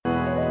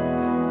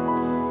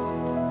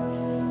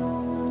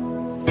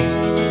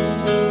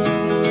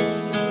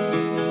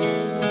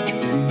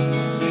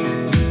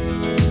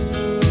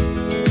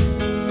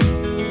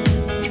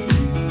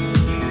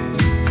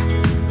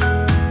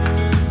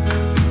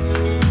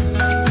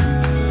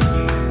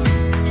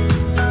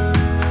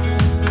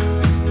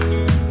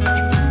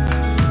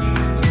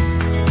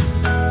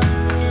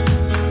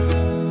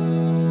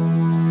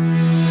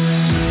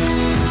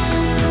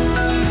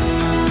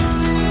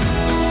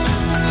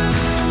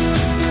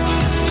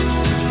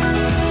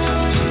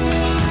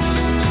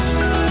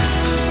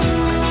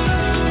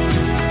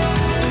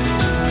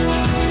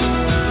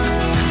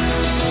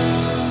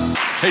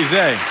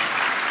Zay.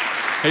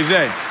 Hey,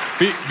 Zay.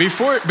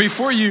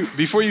 Before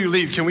you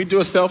leave, can we do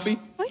a selfie?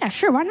 Oh yeah,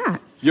 sure, why not?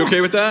 You okay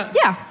with that?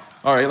 Yeah.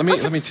 All right,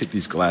 let me take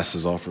these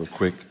glasses off real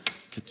quick.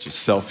 Get your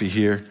selfie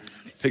here.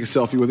 Take a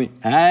selfie with me.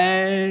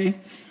 Hey.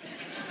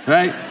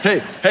 Right?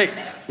 Hey,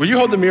 will you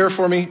hold the mirror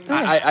for me?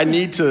 I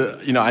need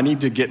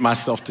to get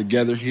myself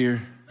together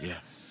here. Yeah.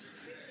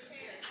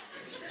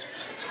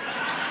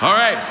 All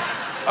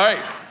right.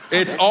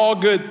 It's all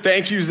good.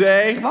 Thank you,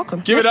 Zay. You're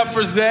welcome. Give it up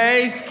for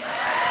Zay.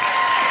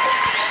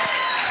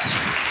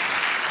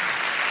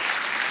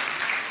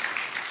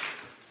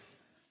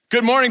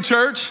 Good morning,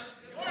 church.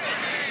 Good morning.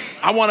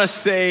 I want to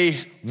say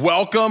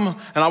welcome,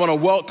 and I want to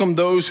welcome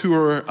those who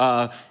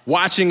are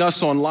watching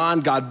us online.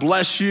 God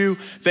bless you.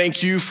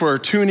 Thank you for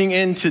tuning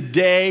in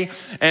today.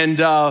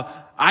 And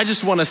I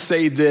just want to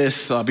say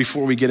this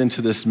before we get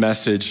into this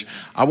message.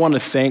 I want to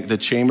thank the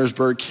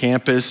Chambersburg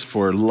campus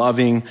for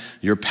loving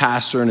your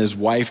pastor and his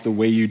wife the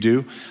way you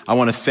do. I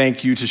want to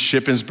thank you to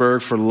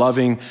Shippensburg for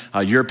loving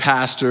your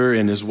pastor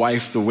and his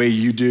wife the way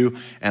you do.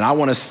 And I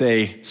want to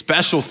say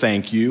special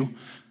thank you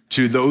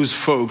to those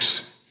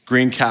folks,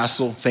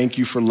 Greencastle. Thank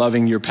you for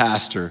loving your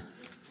pastor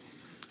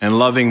and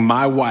loving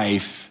my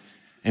wife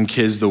and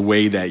kids the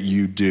way that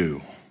you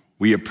do.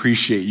 We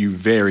appreciate you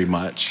very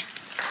much.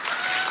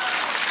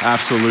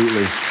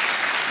 Absolutely.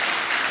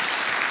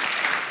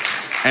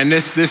 And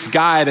this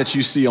guy that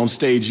you see on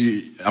stage,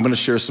 I'm going to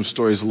share some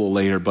stories a little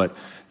later, but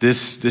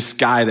this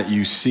guy that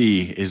you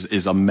see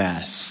is a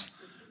mess.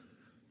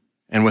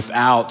 And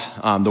without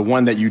the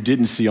one that you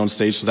didn't see on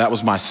stage, so that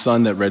was my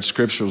son that read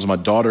scripture, it was my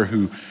daughter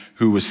who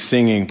was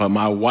singing, but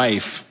my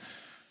wife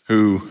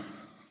who,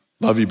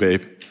 love you,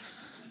 babe,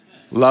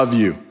 love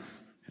you.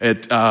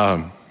 Babe,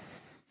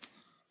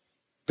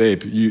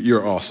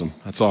 you're awesome.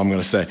 That's all I'm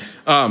going to say.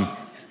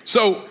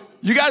 So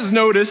you guys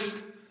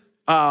noticed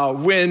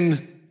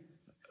when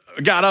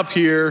I got up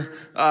here,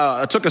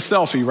 I took a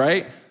selfie,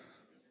 right?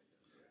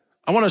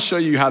 I want to show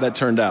you how that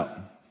turned out.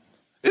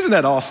 Isn't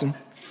that awesome?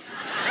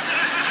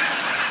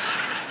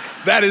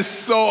 That is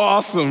so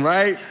awesome,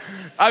 right?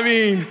 I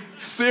mean,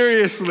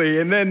 seriously.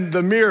 And then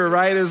the mirror,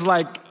 right, is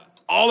like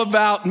all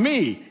about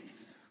me,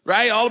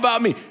 right? All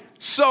about me.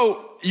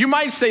 So you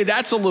might say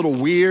that's a little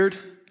weird.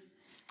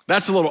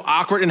 That's a little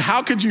awkward. And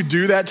how could you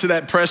do that to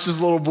that precious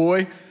little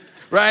boy,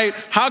 right?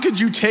 How could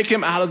you take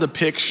him out of the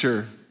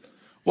picture?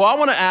 Well, I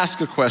want to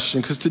ask a question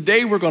because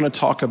today we're going to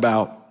talk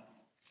about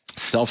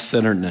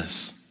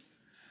self-centeredness.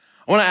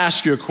 I want to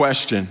ask you a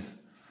question.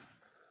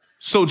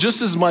 So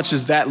just as much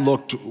as that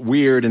looked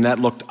weird and that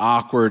looked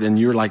awkward and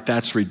you're like,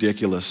 that's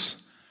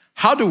ridiculous,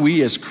 how do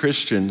we as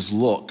Christians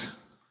look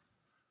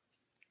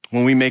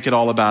when we make it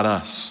all about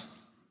us?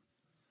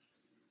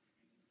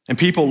 And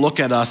people look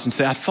at us and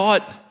say, I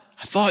thought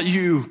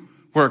you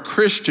were a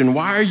Christian.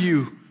 Why are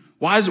you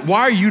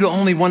the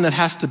only one that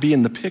has to be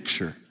in the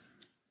picture?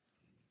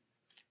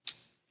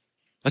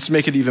 Let's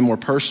make it even more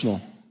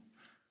personal.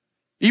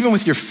 Even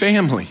with your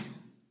family.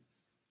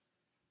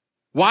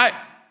 Why?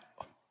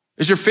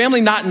 Is your family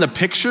not in the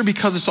picture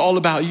because it's all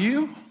about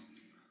you?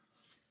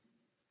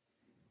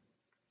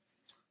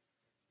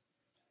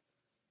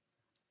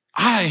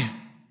 I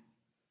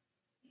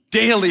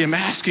daily am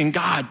asking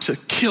God to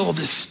kill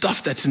this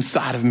stuff that's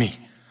inside of me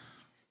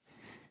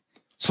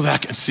so that I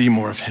can see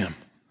more of him.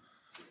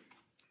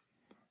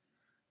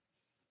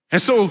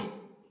 And so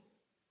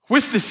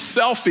with this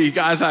selfie,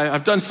 guys,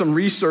 I've done some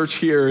research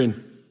here.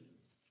 And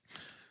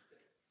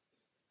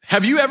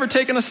have you ever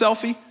taken a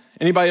selfie?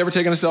 Anybody ever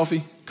taken a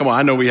selfie? Come on,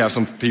 I know we have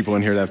some people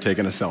in here that have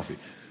taken a selfie.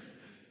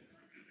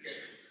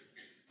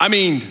 I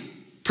mean,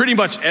 pretty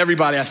much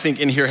everybody I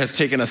think in here has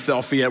taken a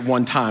selfie at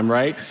one time,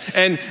 right?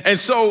 And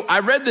so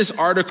I read this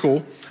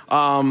article.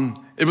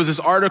 It was this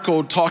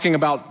article talking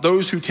about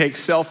those who take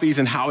selfies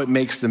and how it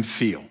makes them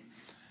feel.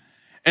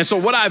 And so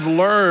what I've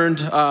learned,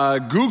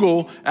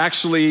 Google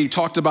actually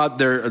talked about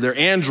their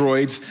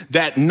Androids,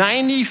 that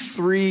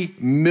 93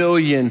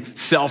 million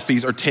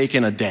selfies are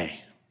taken a day.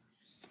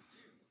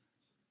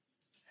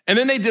 And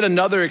then they did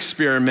another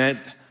experiment,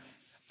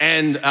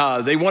 and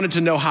they wanted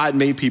to know how it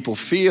made people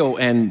feel,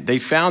 and they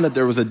found that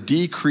there was a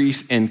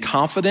decrease in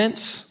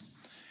confidence,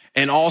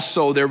 and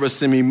also there was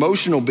some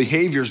emotional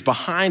behaviors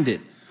behind it.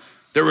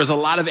 There was a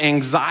lot of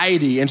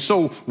anxiety. And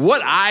so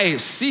what I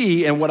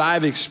see and what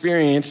I've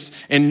experienced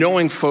in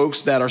knowing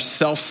folks that are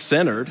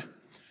self-centered,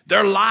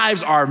 their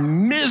lives are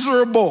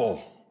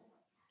miserable.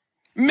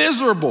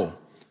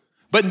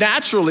 But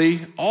naturally,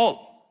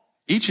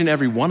 each and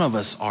every one of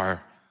us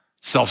are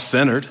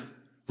self-centered,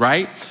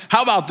 right?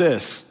 How about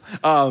this?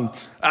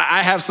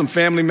 I have some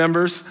family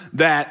members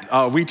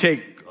that we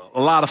take a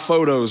lot of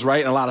photos, right?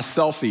 And a lot of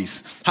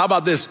selfies. How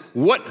about this?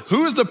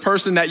 Who is the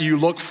person that you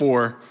look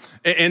for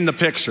in the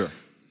picture?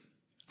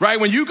 Right?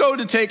 When you go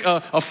to take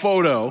a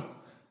photo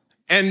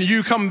and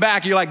you come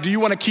back, you're like, do you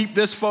want to keep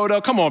this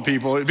photo? Come on,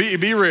 people,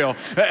 be real.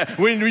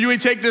 When you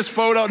take this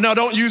photo, no,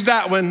 don't use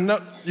that one.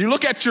 No, you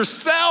look at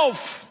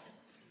yourself.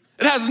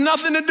 It has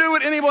nothing to do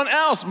with anyone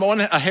else.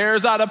 A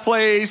hair's out of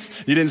place.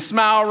 You didn't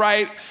smile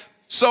right.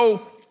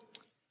 So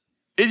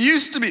It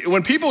used to be,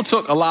 when people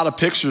took a lot of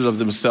pictures of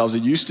themselves,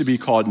 it used to be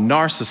called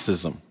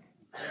narcissism.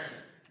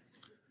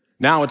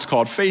 Now it's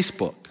called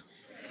Facebook,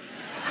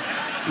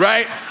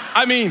 right?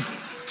 I mean,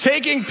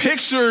 taking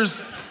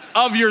pictures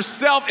of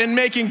yourself and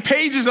making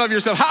pages of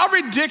yourself. How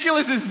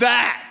ridiculous is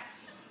that?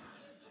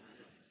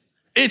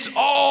 It's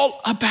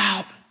all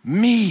about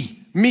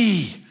me.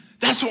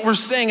 That's what we're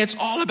saying. It's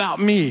all about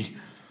me.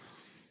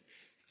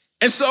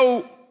 And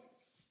so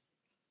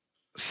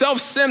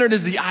self-centered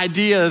is the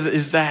idea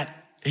is that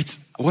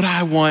it's what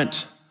I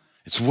want.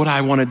 It's what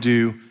I want to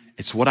do.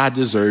 It's what I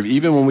deserve,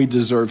 even when we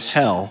deserve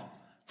hell,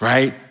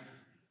 right?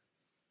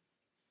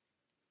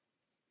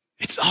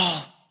 It's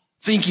all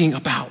thinking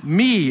about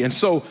me. And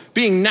so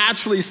being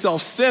naturally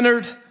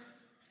self-centered,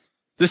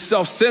 this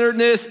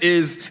self-centeredness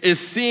is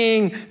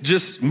seeing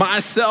just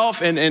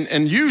myself.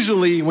 And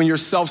usually when you're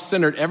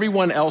self-centered,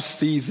 everyone else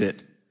sees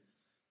it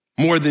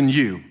more than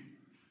you.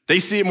 They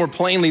see it more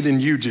plainly than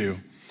you do.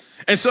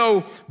 And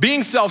so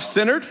being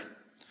self-centered,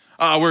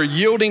 we're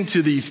yielding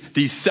to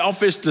these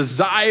selfish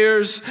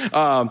desires,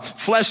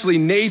 fleshly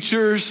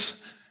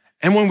natures.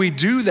 And when we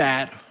do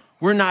that,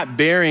 we're not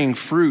bearing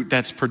fruit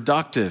that's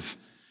productive.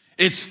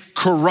 It's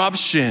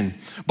corruption.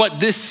 But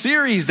this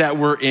series that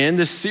we're in,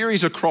 this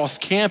series across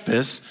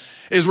campus,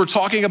 is we're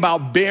talking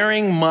about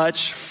bearing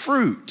much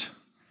fruit.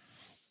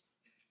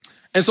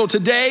 And so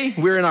today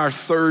we're on our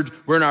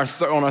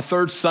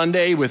third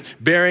Sunday with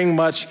bearing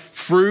much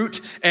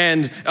fruit,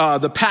 and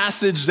the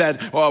passage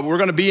that we're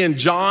going to be in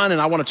John,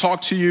 and I want to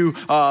talk to you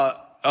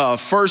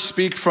first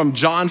speak from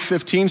John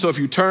 15. So if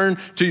you turn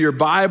to your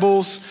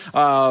Bibles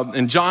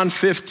in John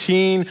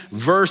 15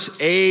 verse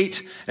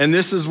 8, and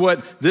this is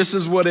what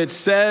it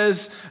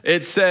says.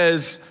 It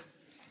says,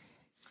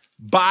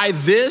 "By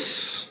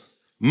this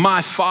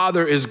my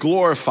Father is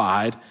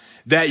glorified,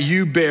 that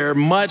you bear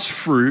much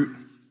fruit,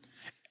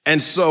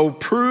 and so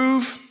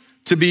prove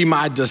to be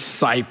my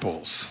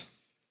disciples."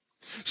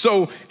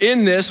 So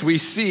in this, we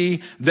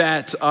see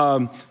that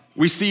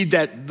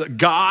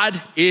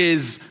God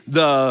is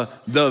the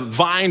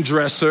vine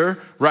dresser,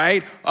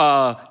 right?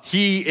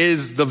 He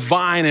is the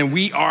vine and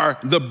we are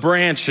the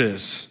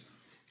branches.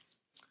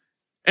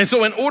 And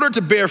so in order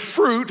to bear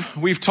fruit,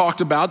 we've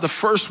talked about the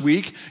first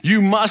week,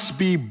 you must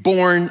be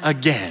born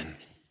again.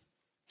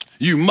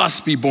 You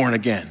must be born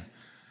again.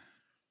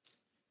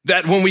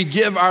 That when we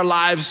give our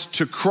lives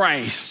to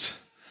Christ,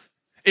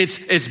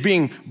 it's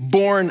being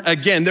born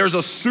again. There's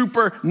a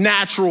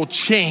supernatural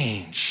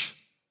change.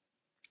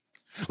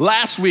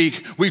 Last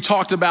week, we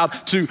talked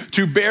about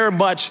to bear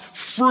much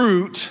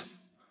fruit,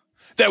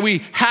 that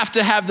we have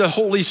to have the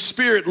Holy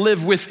Spirit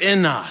live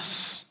within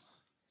us.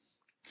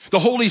 The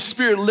Holy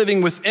Spirit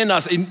living within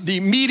us.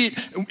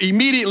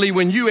 Immediately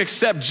when you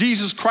accept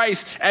Jesus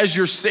Christ as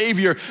your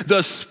Savior,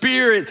 the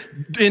Spirit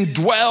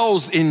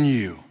indwells in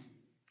you.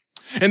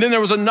 And then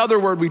there was another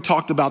word we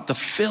talked about, the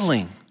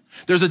filling.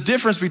 There's a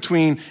difference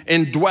between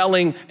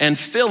indwelling and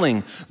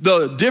filling.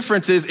 The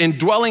difference is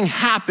indwelling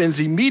happens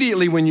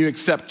immediately when you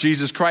accept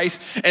Jesus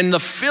Christ, and the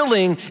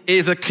filling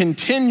is a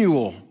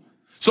continual.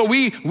 So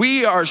we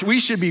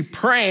should be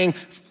praying,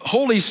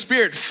 Holy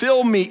Spirit,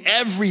 fill me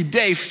every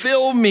day,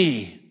 fill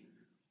me.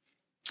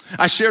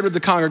 I shared with the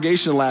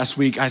congregation last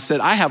week, I said,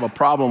 I have a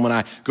problem when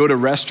I go to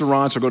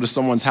restaurants or go to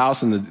someone's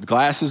house and the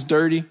glass is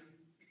dirty.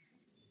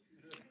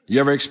 You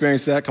ever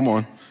experienced that? Come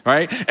on,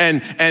 right?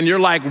 And you're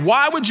like,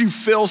 why would you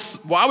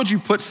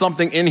put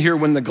something in here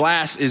when the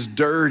glass is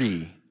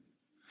dirty?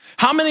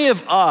 How many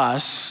of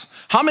us,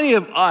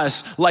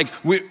 like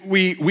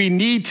we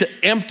need to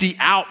empty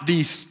out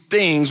these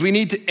things. We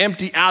need to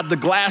empty out, the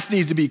glass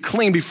needs to be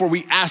clean before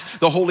we ask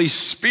the Holy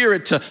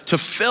Spirit to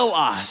fill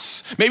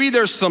us. Maybe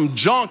there's some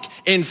junk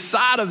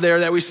inside of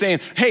there that we're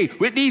saying, hey,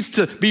 it needs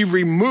to be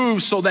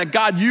removed so that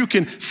God, you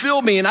can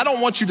fill me. And I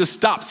don't want you to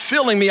stop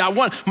filling me. I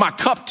want my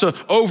cup to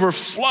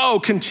overflow.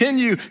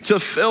 Continue to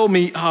fill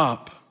me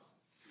up.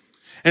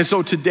 And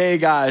so today,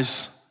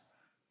 guys,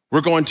 we're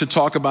going to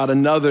talk about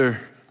another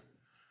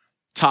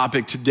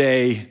topic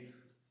today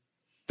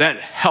that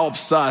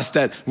helps us,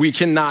 that we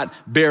cannot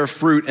bear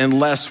fruit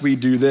unless we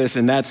do this,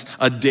 and that's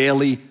a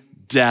daily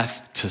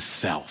death to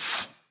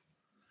self.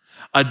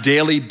 A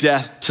daily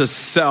death to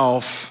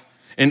self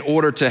in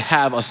order to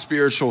have a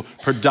spiritual,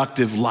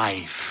 productive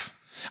life.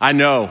 I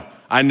know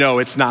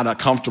it's not a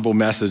comfortable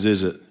message,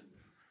 is it?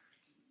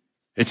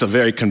 It's a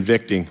very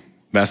convicting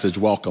message.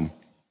 Welcome.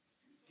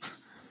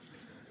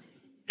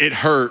 It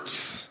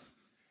hurts.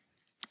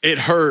 It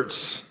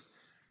hurts.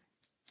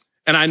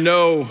 And I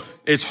know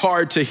it's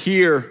hard to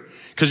hear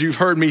because you've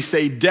heard me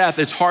say death.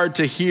 It's hard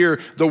to hear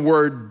the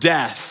word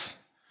death.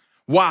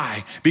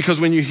 Why?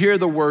 Because when you hear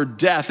the word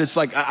death, it's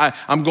like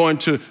I'm going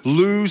to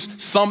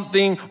lose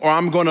something or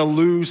I'm going to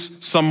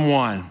lose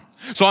someone.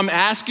 So I'm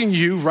asking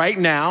you right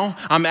now,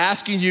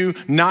 not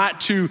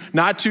to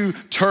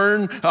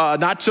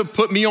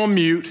put me on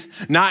mute,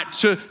 not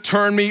to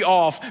turn me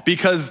off,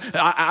 because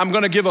I'm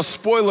going to give a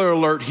spoiler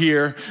alert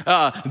here.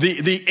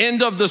 The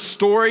end of the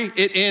story,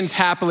 it ends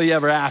happily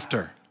ever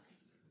after.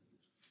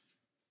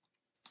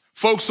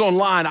 Folks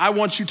online, I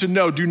want you to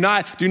know, do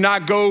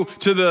not go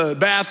to the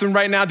bathroom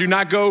right now. Do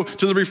not go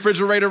to the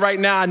refrigerator right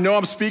now. I know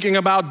I'm speaking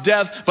about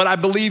death, but I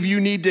believe you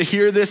need to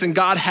hear this, and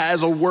God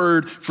has a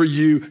word for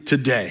you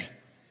today.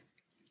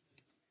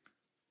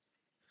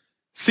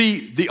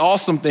 See, the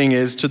awesome thing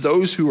is, to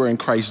those who are in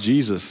Christ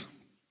Jesus,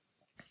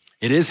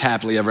 it is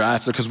happily ever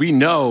after, because we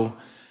know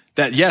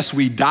that, yes,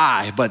 we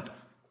die, but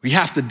we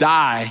have to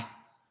die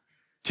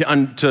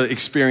to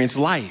experience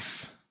life.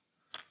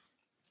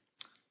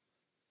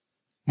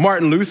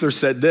 Martin Luther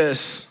said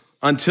this: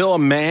 until a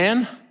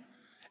man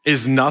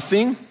is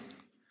nothing,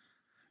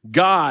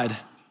 God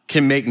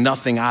can make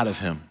nothing out of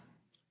him.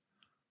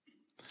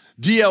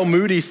 D.L.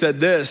 Moody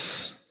said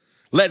this: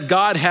 let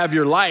God have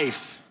your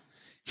life.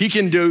 He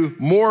can do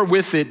more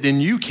with it than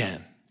you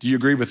can. Do you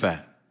agree with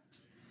that?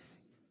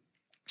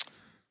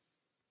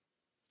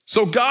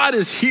 So God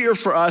is here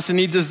for us, and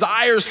he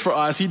desires for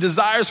us. He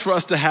desires for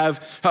us to have,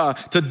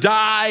 to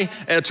die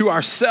to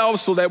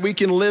ourselves so that we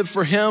can live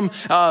for him.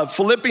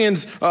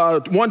 Philippians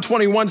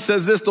 1:21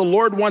 says this: the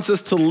Lord wants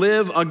us to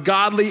live a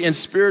godly and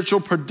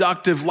spiritual,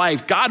 productive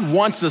life. God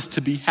wants us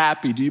to be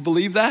happy. Do you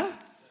believe that?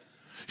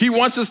 He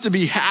wants us to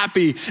be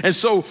happy. And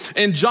so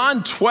in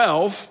John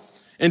 12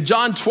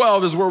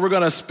 is where we're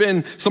going to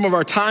spend some of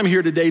our time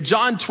here today.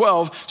 John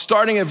 12,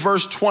 starting at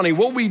verse 20,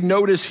 what we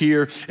notice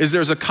here is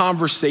there's a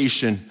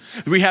conversation.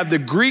 We have the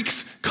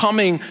Greeks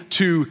coming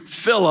to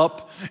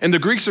Philip, and the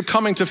Greeks are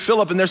coming to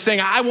Philip, and they're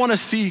saying, I want to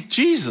see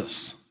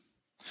Jesus.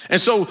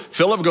 And so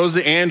Philip goes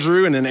to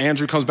Andrew, and then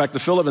Andrew comes back to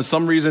Philip, and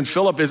some reason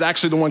Philip is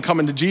actually the one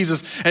coming to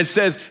Jesus and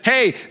says,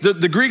 hey,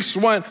 the Greeks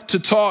want to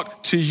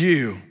talk to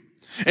you.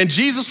 And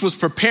Jesus was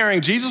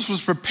preparing.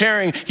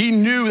 He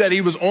knew that he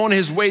was on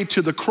his way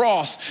to the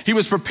cross. He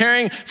was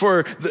preparing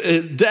for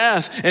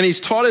death, and he's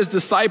taught his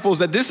disciples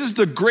that this is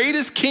the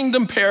greatest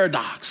kingdom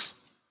paradox.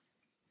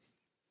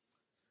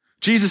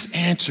 Jesus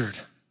answered,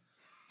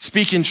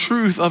 speaking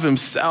truth of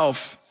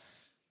himself.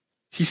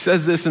 He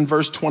says this in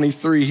verse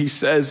 23. He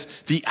says,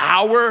 the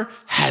hour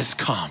has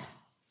come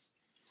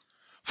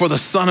for the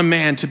Son of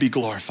Man to be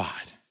glorified.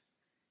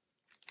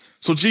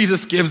 So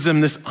Jesus gives them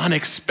this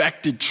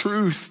unexpected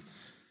truth.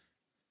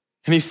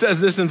 And he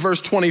says this in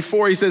verse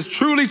 24. He says,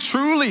 truly,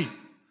 truly,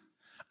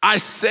 I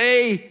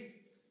say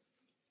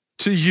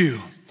to you,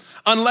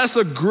 unless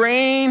a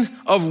grain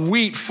of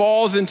wheat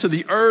falls into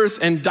the earth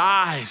and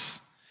dies,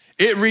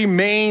 it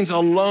remains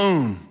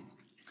alone.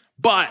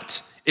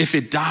 But if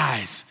it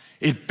dies,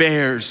 it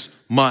bears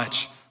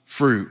much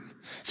fruit.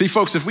 See,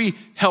 folks, if we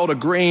held a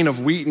grain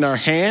of wheat in our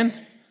hand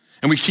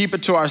and we keep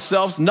it to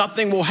ourselves,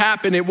 nothing will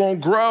happen. It won't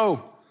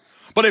grow.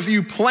 But if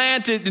you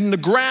plant it in the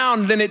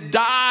ground, then it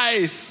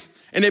dies.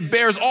 And it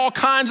bears all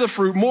kinds of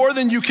fruit, more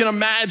than you can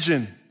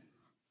imagine.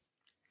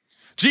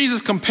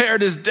 Jesus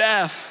compared his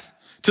death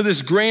to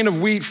this grain of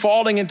wheat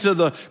falling into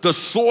the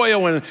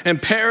soil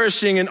and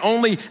perishing, and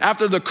only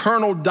after the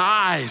kernel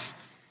dies,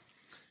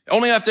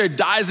 only after it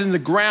dies in the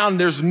ground,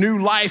 there's new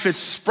life. It's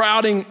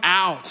sprouting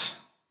out.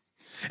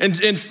 And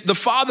the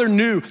Father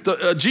knew,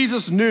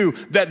 Jesus knew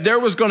that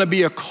there was going to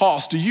be a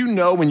cost. Do you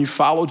know when you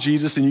follow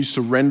Jesus and you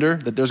surrender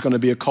that there's going to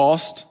be a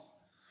cost?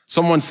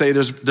 Someone say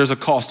there's a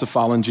cost to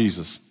following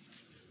Jesus.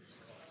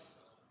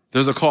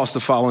 There's a cost to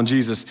following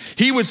Jesus.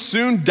 He would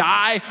soon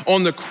die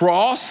on the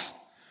cross,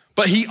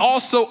 but he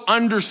also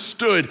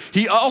understood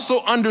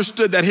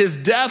that his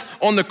death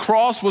on the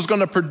cross was going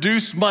to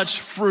produce much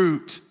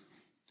fruit.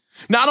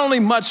 Not only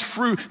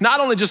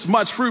just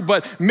much fruit,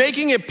 but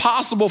making it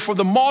possible for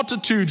the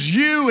multitudes,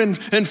 you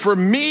and for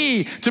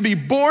me, to be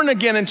born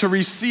again and to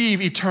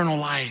receive eternal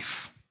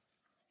life.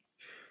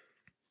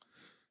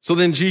 So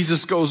then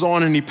Jesus goes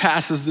on and he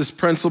passes this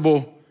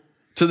principle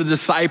to the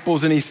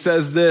disciples, and he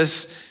says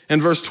this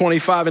in verse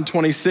 25 and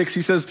 26.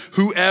 He says,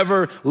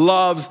 whoever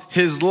loves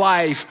his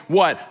life,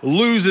 what?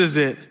 Loses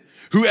it.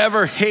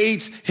 Whoever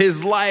hates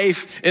his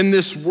life in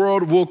this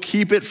world will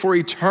keep it for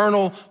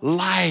eternal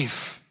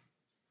life.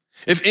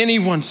 If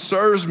anyone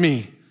serves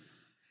me,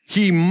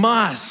 he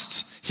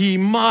must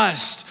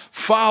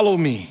follow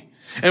me.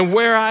 And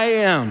where I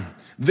am,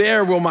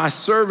 there will my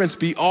servants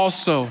be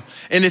also.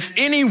 And if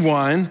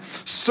anyone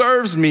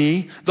serves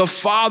me, the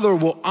Father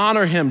will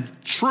honor him.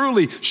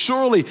 Truly,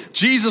 surely,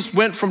 Jesus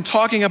went from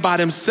talking about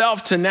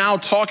himself to now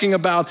talking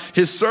about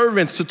his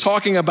servants, to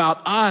talking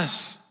about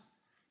us.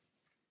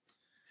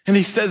 And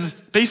he says,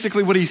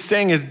 basically what he's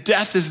saying is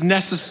death is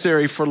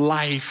necessary for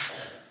life.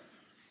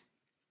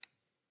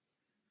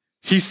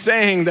 He's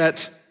saying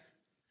that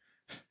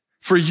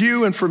for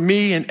you and for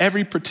me and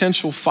every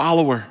potential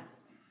follower,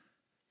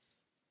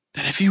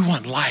 that if you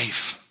want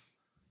life,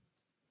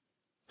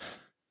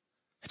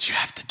 that you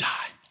have to die.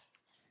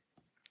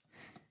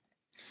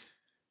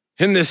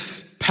 In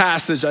this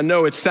passage, I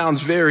know it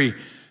sounds very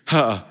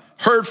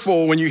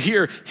hurtful when you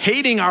hear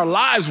hating our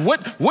lives.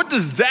 What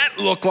does that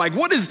look like?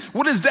 What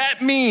does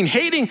that mean?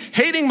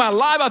 Hating my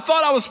life? I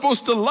thought I was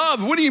supposed to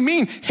love. What do you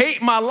mean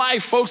hate my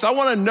life, folks? I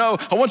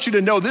want you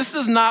to know this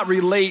does not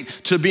relate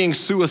to being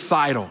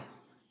suicidal.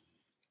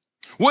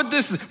 What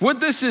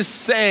this is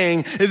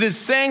saying is it's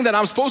saying that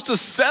I'm supposed to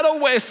set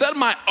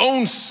my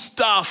own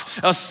stuff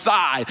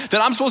aside,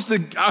 that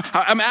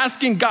I'm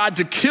asking God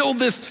to kill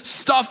this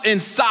stuff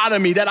inside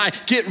of me, that I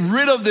get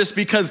rid of this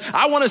because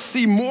I want to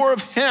see more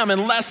of him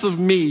and less of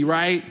me,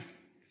 right?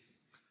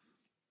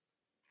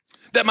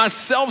 That my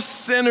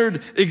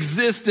self-centered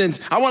existence,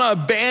 I want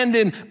to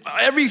abandon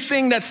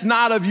everything that's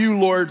not of you,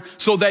 Lord,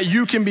 so that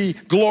you can be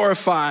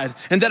glorified.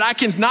 And that I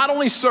can not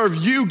only serve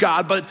you,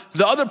 God, but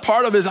the other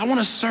part of it is I want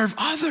to serve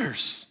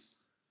others.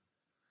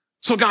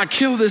 So God,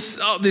 kill this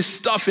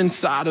stuff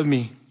inside of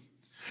me.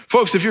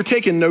 Folks, if you're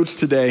taking notes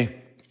today,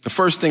 the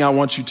first thing I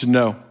want you to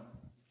know,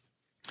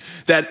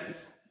 that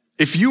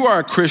if you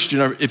are a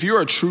Christian, or if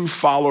you're a true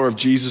follower of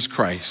Jesus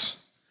Christ,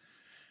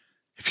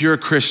 if you're a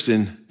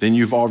Christian, then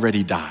you've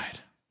already died.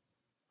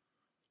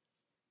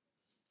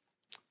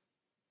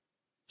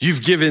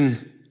 You've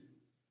given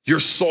your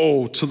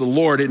soul to the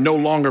Lord. It no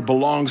longer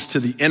belongs to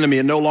the enemy.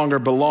 It no longer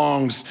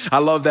belongs. I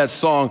love that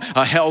song,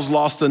 Hell's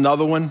Lost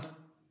Another One.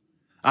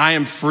 I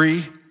am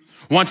free.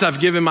 Once I've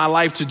given my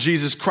life to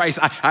Jesus Christ,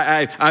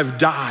 I've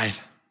died.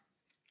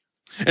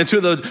 And to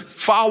the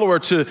follower,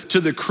 to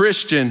the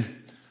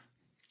Christian,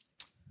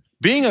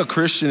 being a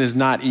Christian is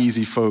not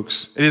easy,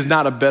 folks. It is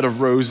not a bed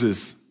of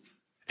roses.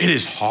 It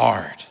is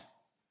hard.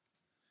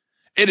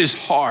 It is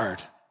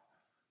hard.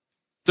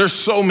 There's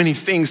so many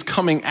things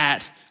coming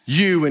at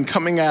you and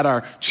coming at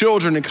our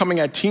children and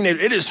coming at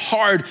teenagers. It is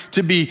hard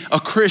to be a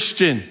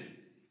Christian.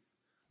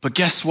 But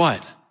guess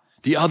what?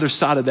 The other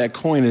side of that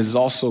coin is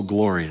also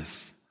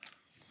glorious.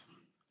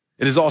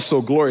 It is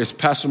also glorious.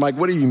 Pastor Mike,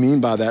 what do you mean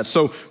by that?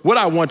 So what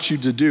I want you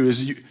to do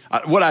is,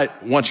 what I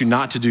want you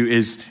not to do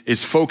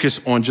is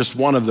focus on just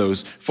one of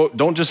those.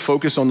 Don't just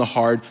focus on the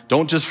hard.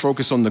 Don't just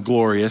focus on the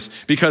glorious.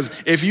 Because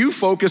if you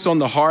focus on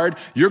the hard,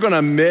 you're going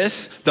to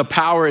miss the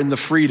power and the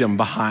freedom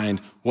behind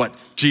what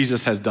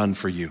Jesus has done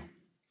for you.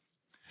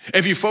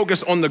 If you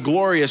focus on the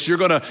glorious, you're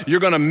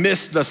gonna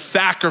miss the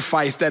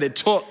sacrifice that it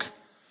took,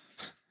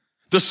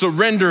 the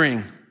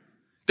surrendering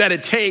that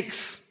it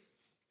takes.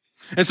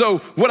 And so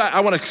what I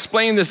want to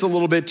explain this a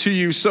little bit to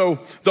you. So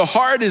the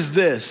hard is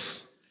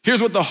this.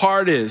 Here's what the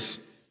hard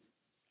is.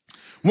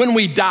 When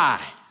we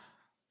die,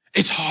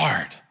 it's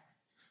hard.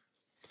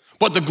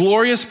 But the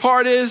glorious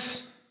part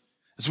is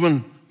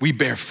when we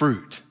bear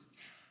fruit.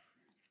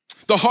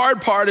 The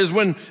hard part is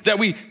that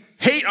we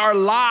hate our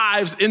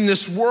lives in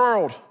this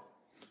world.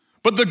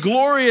 But the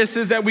glorious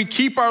is that we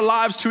keep our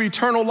lives to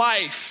eternal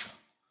life.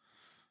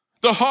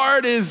 The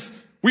hard is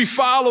we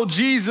follow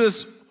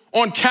Jesus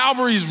on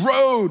Calvary's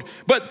road,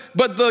 but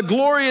the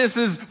glorious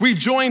is we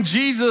join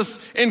Jesus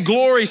in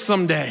glory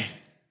someday.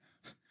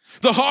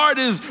 The hard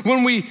is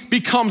when we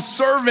become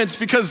servants,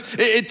 because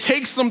it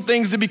takes some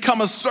things to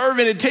become a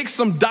servant. It takes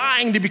some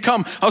dying to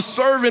become a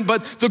servant,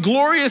 but the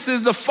glorious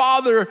is the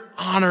Father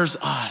honors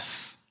us.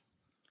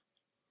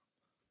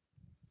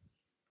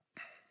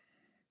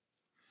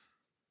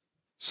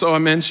 So I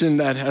mentioned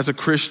that as a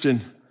Christian,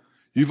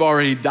 you've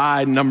already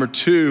died. Number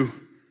two,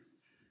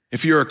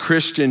 if you're a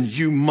Christian,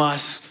 you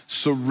must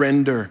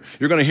surrender.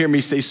 You're going to hear me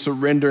say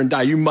surrender and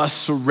die. You must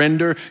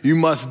surrender. You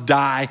must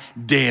die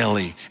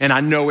daily. And I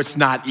know it's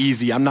not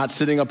easy. I'm not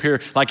sitting up here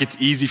like it's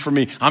easy for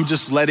me. I'm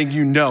just letting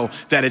you know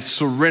that it's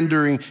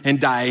surrendering and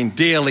dying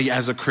daily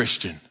as a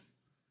Christian.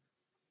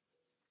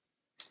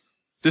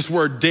 This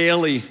word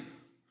daily,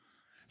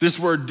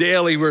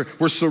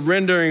 we're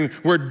surrendering,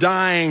 we're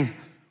dying.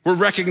 We're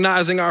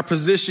recognizing our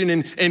position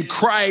in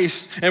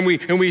Christ, and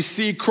we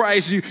see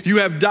Christ. You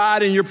have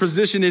died, and your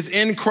position is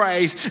in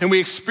Christ, and we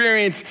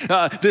experience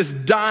this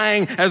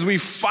dying as we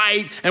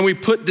fight, and we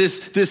put this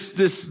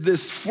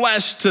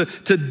flesh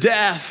to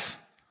death,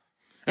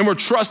 and we're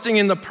trusting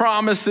in the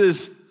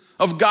promises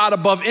of God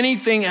above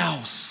anything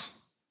else.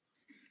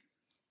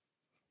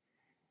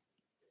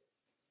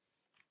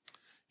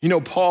 You know,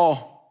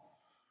 Paul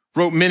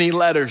wrote many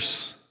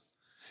letters.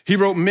 He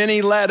wrote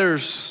many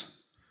letters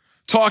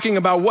talking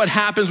about what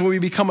happens when we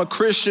become a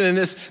Christian and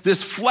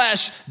this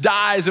flesh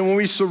dies, and when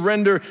we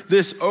surrender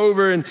this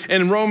over. In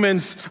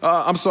Galatians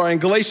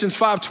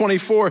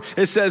 5:24,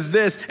 it says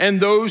this: and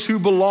those who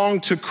belong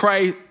to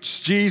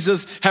Christ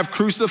Jesus have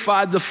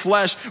crucified the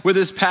flesh with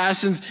its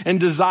passions and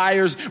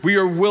desires. We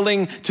are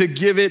willing to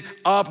give it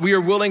up. We are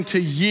willing to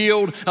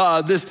yield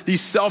these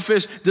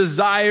selfish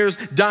desires,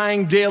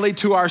 dying daily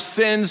to our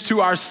sins,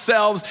 to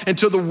ourselves, and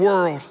to the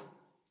world.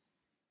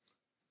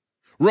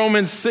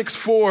 Romans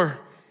 6:4.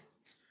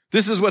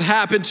 This is what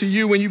happened to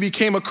you when you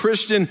became a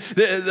Christian.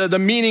 The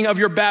meaning of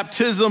your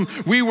baptism: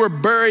 we were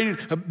buried,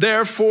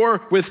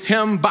 therefore, with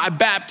him by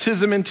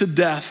baptism into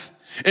death,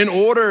 in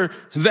order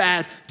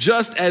that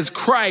just as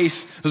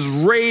Christ was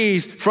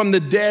raised from the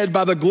dead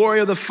by the glory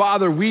of the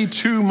Father, we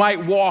too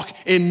might walk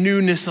in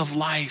newness of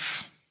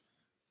life.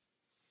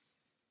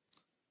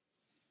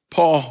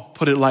 Paul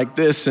put it like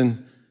this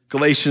in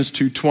Galatians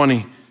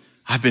 2:20,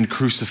 I've been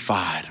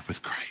crucified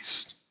with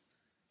Christ.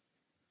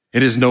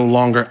 It is no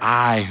longer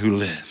I who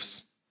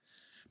lives,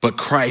 but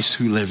Christ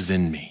who lives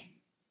in me.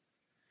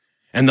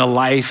 And the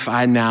life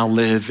I now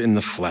live in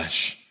the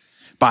flesh,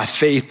 by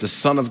faith, the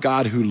Son of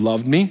God who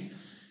loved me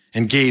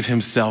and gave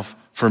himself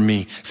for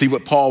me. See,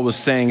 what Paul was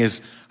saying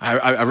is,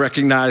 I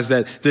recognize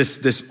that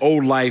this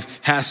old life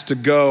has to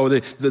go,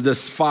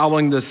 this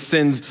following the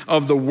sins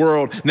of the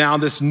world. Now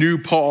this new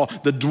Paul,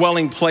 the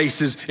dwelling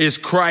place is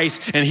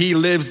Christ, and he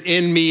lives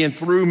in me and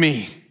through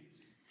me.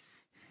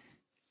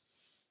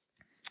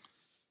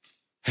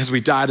 As we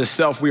die to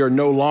self, we should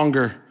no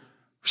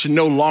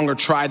longer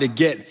try to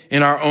get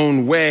in our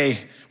own way.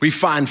 We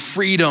find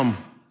freedom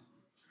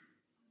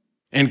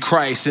in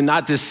Christ and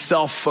not this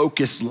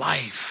self-focused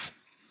life.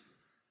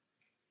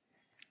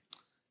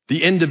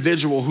 The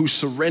individual who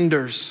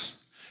surrenders,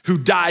 who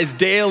dies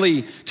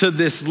daily to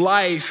this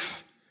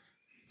life,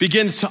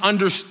 begins to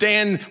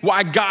understand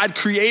why God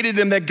created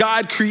them, that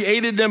God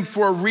created them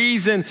for a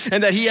reason,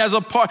 and that he has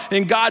a part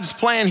in God's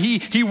plan.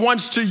 He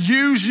wants to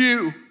use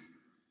you.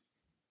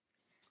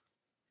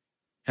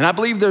 And I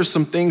believe there's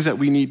some things that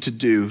we need to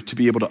do to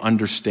be able to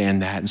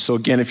understand that. And so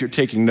again, if you're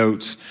taking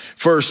notes,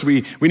 first,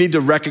 we need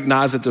to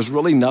recognize that there's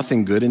really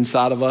nothing good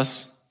inside of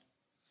us.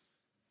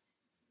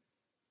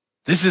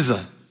 This is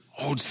a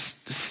old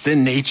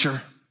sin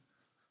nature.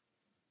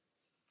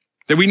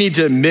 That we need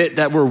to admit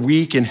that we're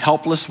weak and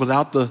helpless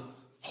without the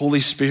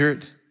Holy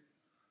Spirit.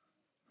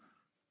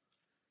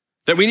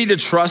 That we need to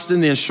trust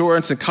in the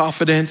assurance and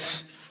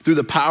confidence through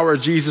the power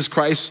of Jesus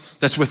Christ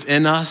that's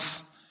within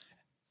us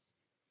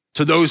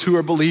to those who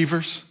are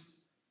believers.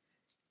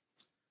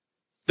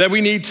 That we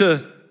need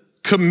to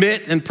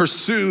commit and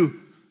pursue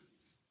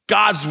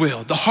God's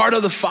will, the heart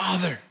of the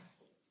Father.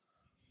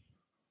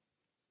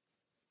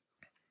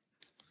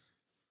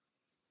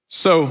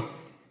 So,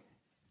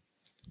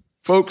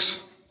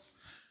 folks,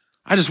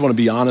 I just want to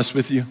be honest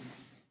with you.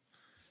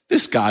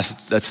 This guy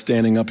that's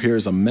standing up here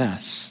is a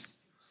mess.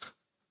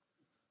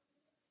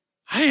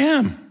 I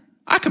am.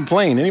 I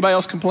complain. Anybody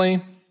else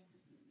complain?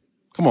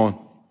 Come on.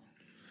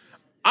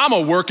 I'm a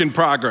work in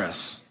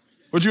progress.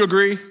 Would you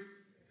agree?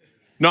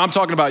 No, I'm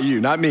talking about you,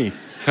 not me.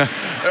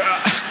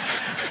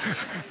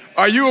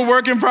 Are you a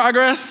work in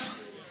progress?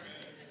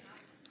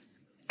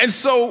 And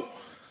so,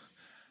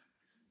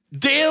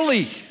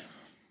 daily,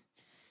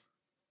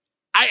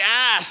 I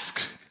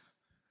ask,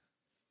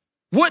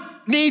 what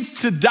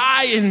needs to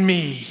die in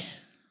me?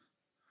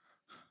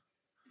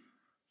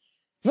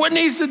 What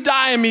needs to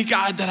die in me,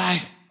 God, that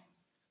I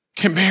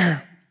can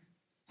bear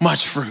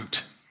much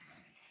fruit?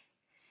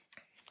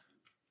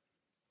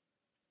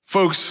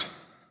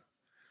 Folks,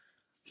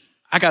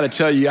 I got to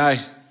tell you,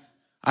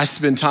 I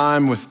spend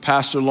time with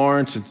Pastor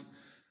Lawrence, and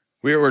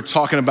we were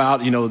talking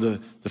about,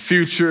 the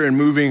future and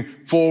moving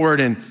forward,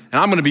 and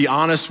I'm going to be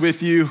honest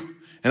with you.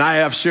 And I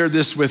have shared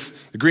this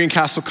with the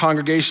Greencastle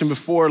congregation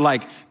before,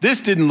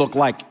 this didn't look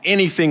like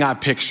anything I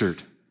pictured.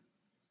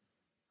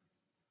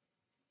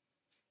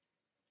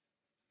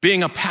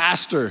 Being a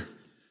pastor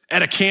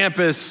at a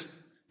campus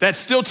that's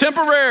still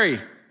temporary,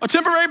 a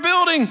temporary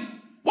building.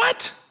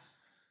 What?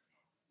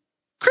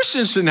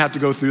 Christians shouldn't have to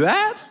go through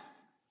that,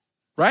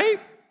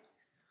 right?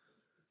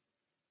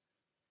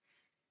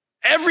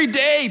 Every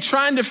day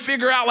trying to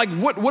figure out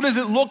what does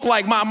it look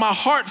like? My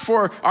heart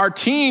for our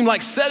team,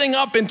 setting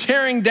up and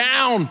tearing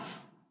down.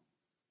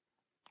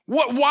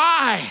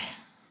 Why?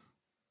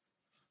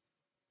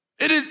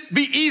 It'd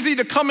be easy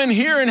to come in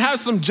here and have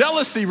some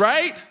jealousy,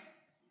 right?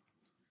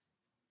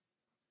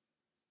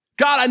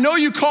 God, I know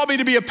you called me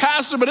to be a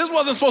pastor, but this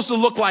wasn't supposed to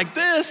look like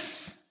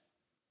this.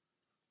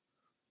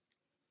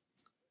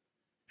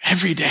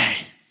 Every day.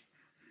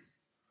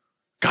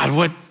 God,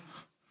 what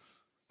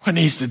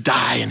needs to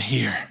die in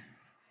here?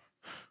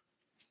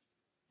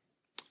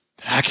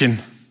 That I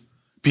can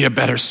be a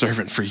better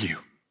servant for you.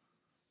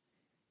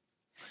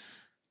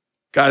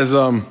 Guys,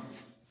 can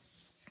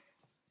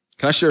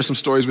I share some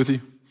stories with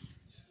you?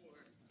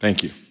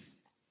 Thank you.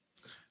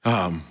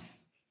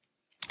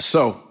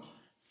 So,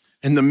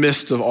 in the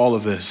midst of all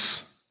of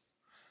this,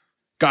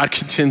 God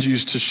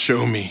continues to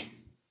show me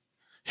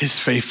his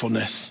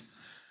faithfulness.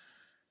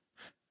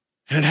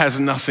 And it has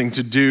nothing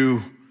to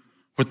do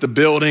with the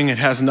building. It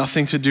has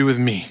nothing to do with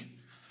me,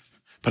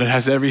 but it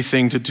has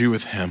everything to do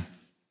with him.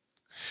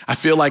 I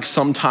feel like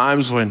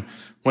sometimes when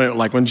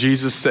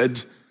Jesus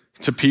said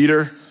to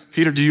Peter,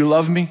 Peter, do you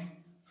love me?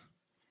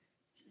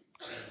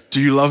 Do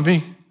you love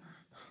me?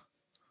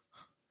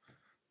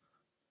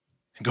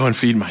 Go and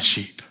feed my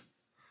sheep.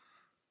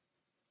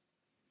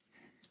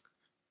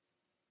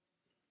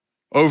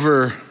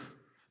 Over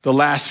the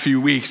last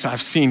few weeks,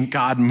 I've seen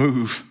God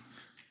move.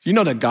 Do you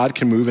know that God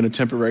can move in a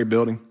temporary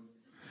building?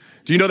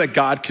 Do you know that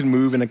God can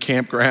move in a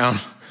campground?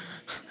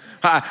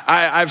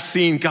 I've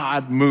seen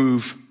God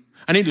move.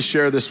 I need to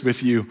share this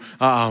with you.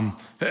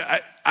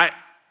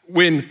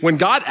 When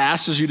God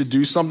asks you to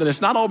do something,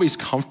 it's not always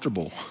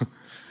comfortable.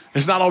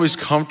 It's not always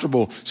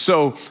comfortable.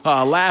 So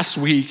last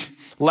week,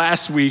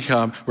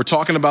 we're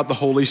talking about the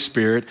Holy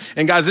Spirit.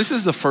 And guys, this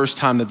is the first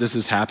time that this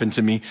has happened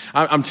to me.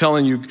 I'm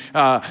telling you,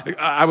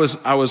 I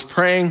was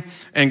praying,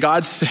 and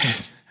God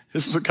said,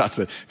 this is what God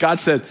said. God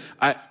said,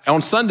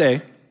 on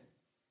Sunday,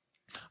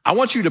 I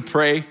want you to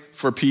pray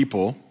for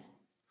people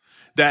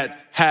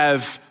that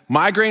have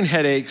migraine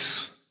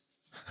headaches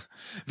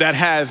that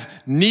have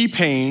knee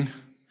pain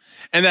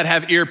and that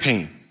have ear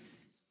pain.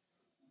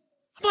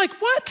 I'm like,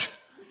 what?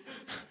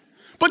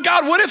 But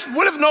God, what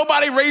if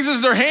nobody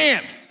raises their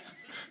hand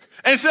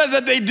and says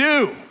that they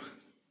do?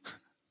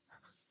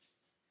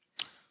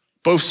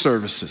 Both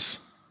services.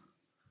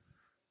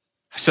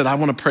 I said, I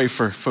want to pray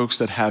for folks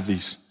that have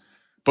these.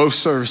 Both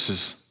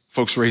services,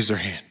 folks raised their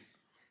hand.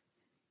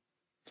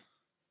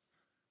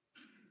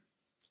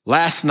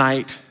 Last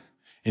night,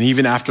 and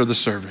even after the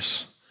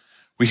service,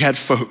 we had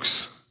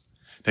folks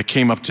that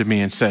came up to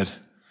me and said,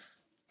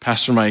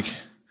 Pastor Mike,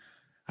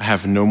 I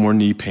have no more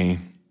knee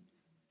pain.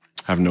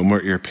 I have no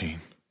more ear pain.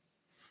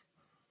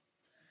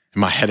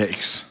 And my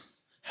headaches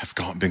have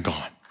been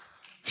gone.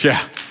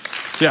 Yeah.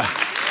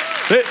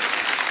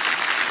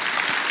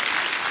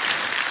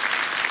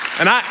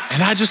 And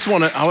I just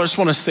want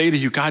to say to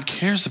you, God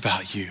cares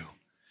about you.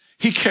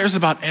 He cares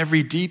about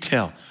every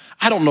detail.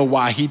 I don't know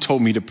why he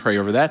told me to pray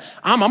over that.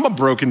 I'm a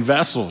broken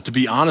vessel, to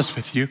be honest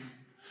with you,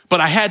 but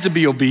I had to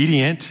be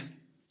obedient.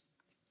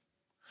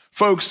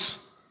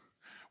 Folks,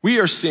 we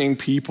are seeing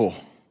people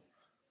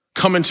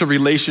come into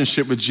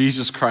relationship with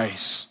Jesus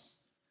Christ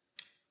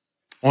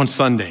on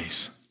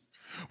Sundays.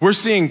 We're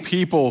seeing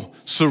people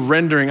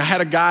surrendering. I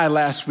had a guy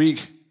last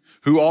week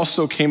who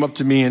also came up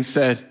to me and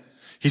said,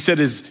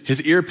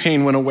 his ear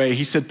pain went away.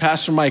 He said,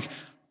 Pastor Mike,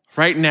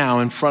 right now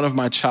in front of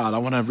my child, I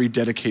want to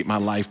rededicate my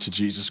life to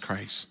Jesus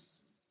Christ.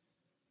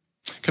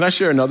 Can I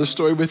share another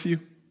story with you?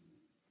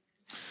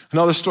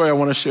 Another story I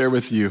want to share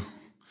with you.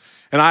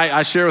 And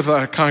I share with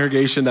our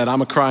congregation that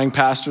I'm a crying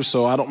pastor,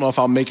 so I don't know if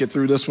I'll make it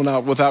through this one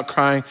out without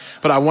crying,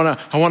 but I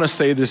want to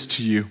say this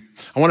to you.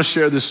 I want to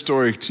share this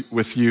story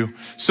with you.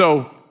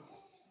 So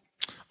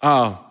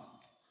one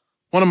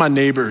of my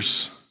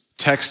neighbors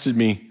texted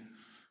me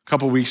a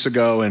couple weeks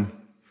ago, and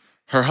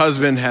her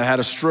husband had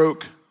a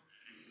stroke.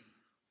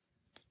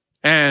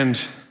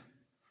 And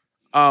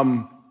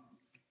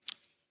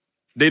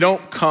they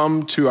don't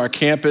come to our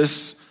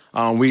campus.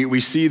 We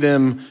see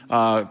them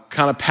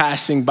kind of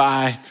passing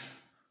by.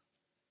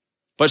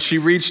 But she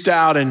reached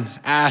out and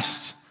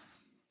asked,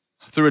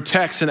 through a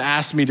text, and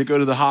asked me to go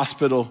to the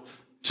hospital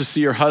to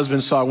see her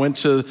husband. So I went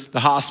to the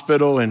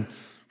hospital, and her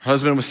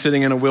husband was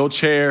sitting in a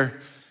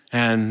wheelchair.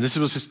 And this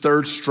was his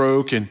third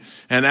stroke. And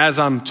as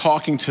I'm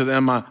talking to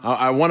them,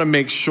 I want to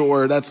make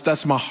sure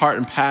that's my heart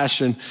and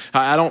passion.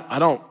 I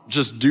don't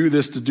just do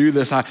this to do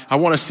this. I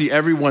want to see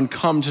everyone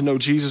come to know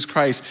Jesus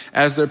Christ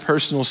as their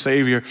personal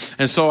Savior.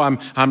 And so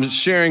I'm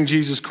sharing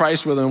Jesus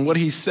Christ with them, what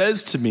he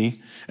says to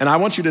me. And I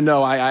want you to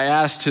know, I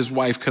asked his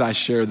wife, could I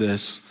share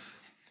this?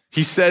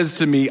 He says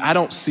to me, I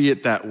don't see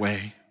it that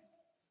way.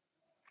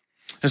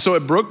 And so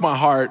it broke my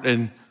heart,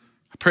 and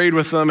I prayed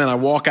with them, and I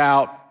walk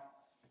out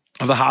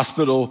of the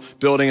hospital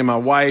building, and my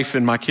wife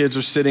and my kids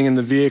are sitting in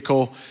the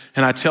vehicle,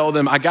 and I tell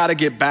them, I got to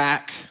get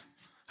back.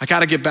 I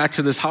got to get back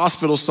to this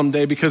hospital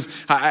someday because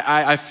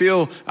I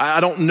feel, I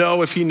don't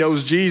know if he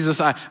knows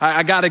Jesus.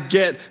 I got to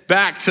get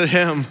back to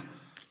him.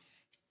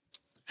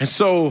 And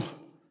so a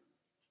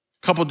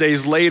couple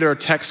days later, a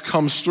text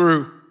comes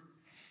through.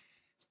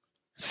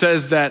 It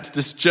says that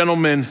this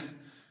gentleman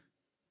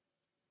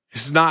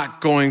is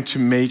not going to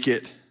make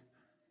it,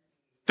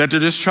 that they're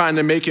just trying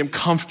to make him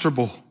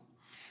comfortable.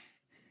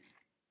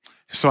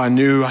 So I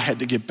knew I had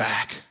to get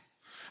back.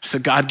 I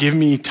said, God, give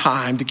me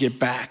time to get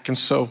back. And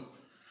so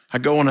I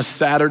go on a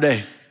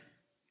Saturday.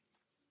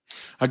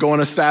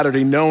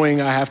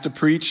 Knowing I have to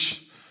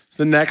preach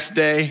the next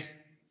day.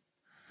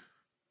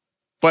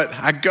 But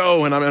I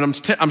go, and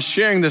I'm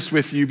sharing this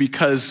with you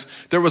because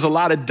there was a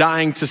lot of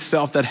dying to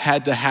self that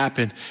had to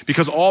happen.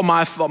 Because all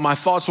my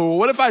thoughts were, well,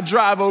 what if I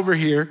drive over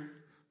here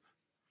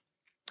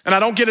and I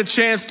don't get a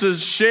chance to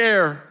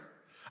share?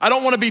 I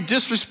don't want to be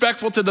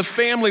disrespectful to the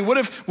family. What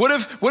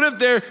if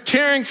they're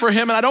caring for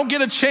him and I don't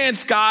get a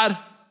chance, God?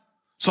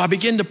 So I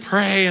begin to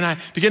pray, and I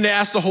begin to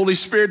ask the Holy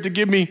Spirit to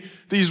give me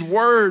these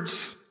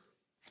words.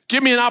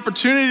 Give me an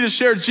opportunity to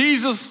share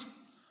Jesus.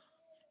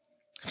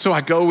 So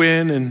I go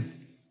in, and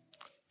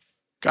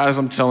guys,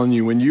 I'm telling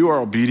you, when you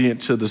are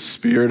obedient to the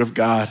Spirit of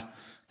God,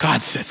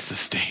 God sets the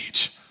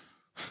stage.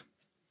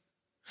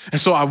 And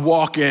so I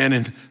walk in,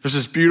 and there's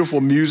this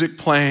beautiful music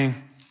playing.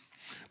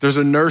 There's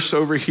a nurse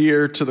over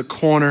here to the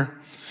corner.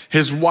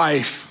 His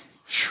wife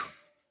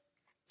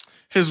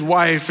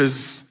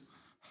is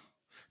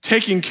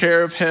taking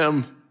care of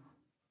him.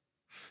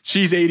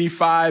 She's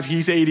 85,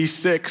 he's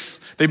 86.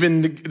 They've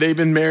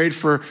been married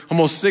for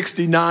almost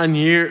 69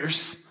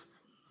 years.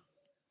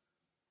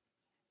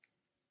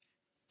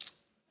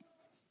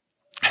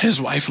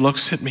 His wife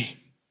looks at me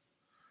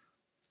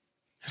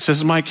and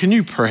says, Mike, can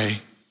you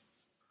pray?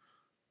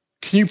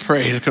 Can you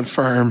pray to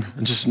confirm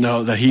and just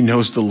know that he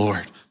knows the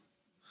Lord?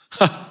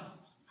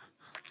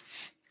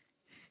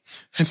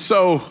 And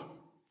so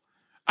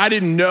I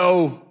didn't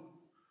know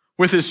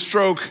with his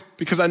stroke,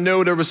 because I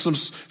know there was some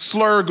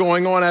slur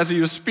going on as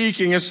he was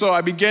speaking. And so I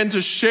began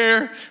to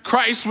share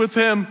Christ with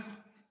him.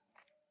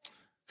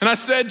 And I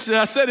said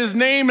his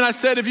name, and I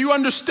said, if you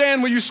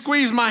understand, will you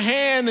squeeze my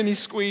hand? And he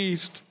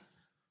squeezed.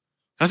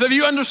 I said, if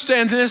you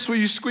understand this, will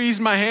you squeeze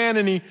my hand?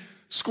 And he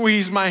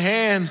squeezed my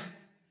hand.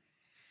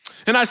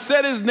 And I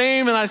said his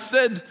name, and I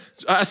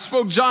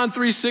spoke John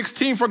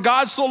 3:16, for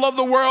God so loved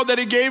the world that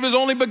he gave his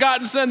only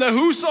begotten son, that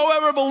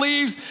whosoever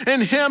believes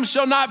in him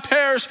shall not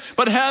perish,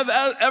 but have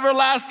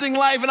everlasting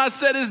life. And I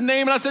said his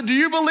name, and I said, do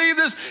you believe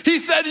this? He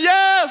said,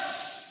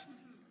 yes.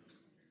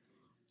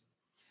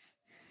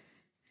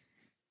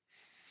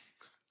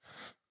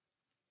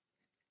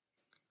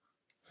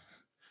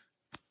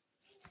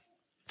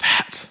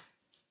 That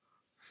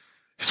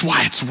is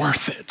why it's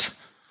worth it.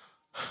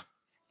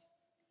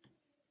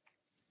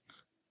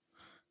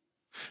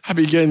 I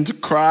began to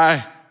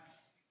cry.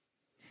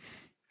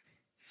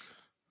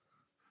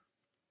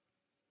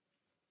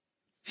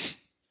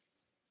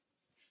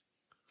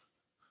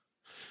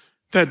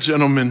 That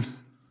gentleman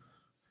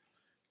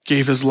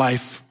gave his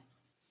life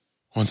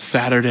on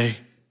Saturday,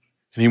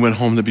 and he went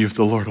home to be with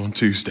the Lord on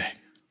Tuesday.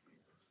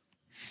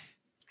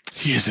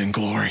 He is in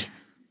glory.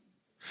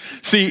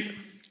 See,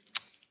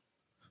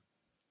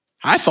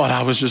 I thought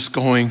I was just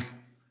going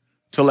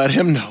to let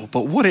him know,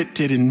 but what it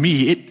did in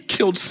me, it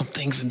killed some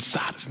things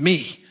inside of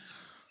me.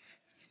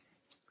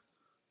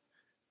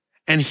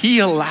 And he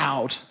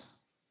allowed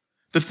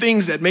the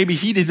things that maybe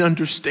he didn't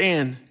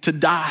understand to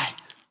die,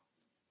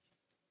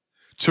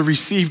 to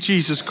receive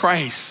Jesus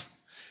Christ.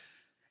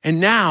 And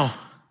now,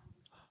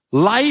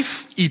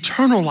 life,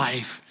 eternal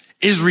life,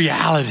 is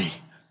reality.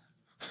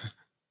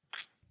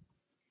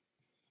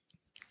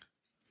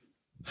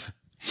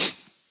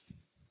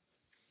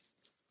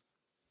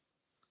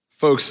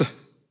 Folks,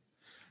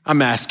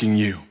 I'm asking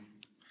you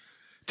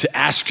to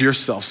ask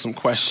yourself some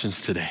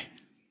questions today.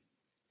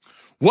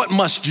 What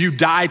must you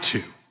die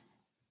to?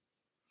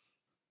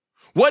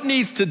 What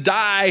needs to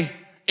die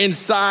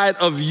inside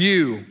of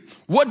you?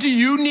 What do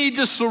you need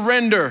to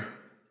surrender?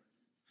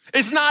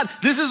 It's not,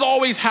 this is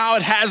always how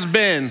it has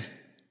been.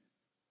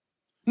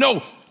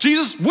 No,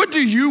 Jesus, what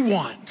do you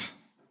want?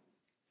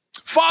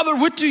 Father,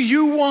 what do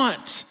you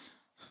want?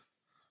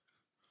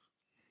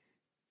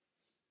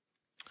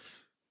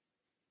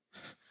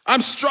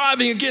 I'm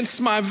striving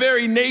against my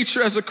very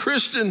nature as a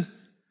Christian.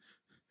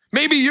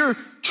 Maybe you're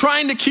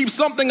trying to keep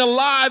something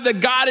alive that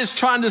God is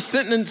trying to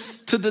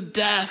sentence to the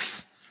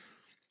death.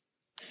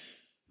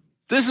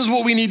 This is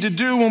what we need to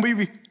do when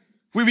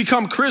we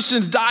become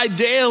Christians, die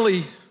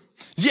daily.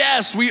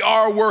 Yes, we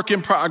are a work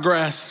in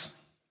progress.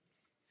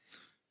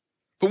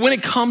 But when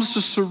it comes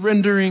to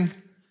surrendering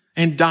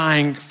and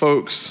dying,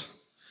 folks,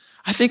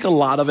 I think a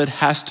lot of it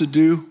has to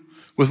do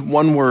with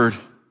one word,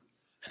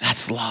 and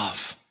that's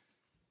love.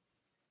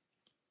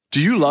 Do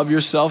you love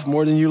yourself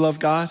more than you love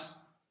God?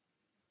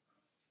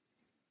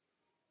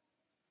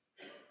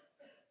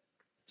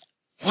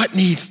 What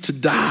needs to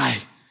die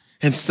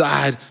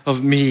inside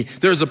of me?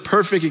 There's a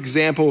perfect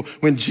example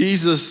when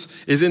Jesus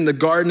is in the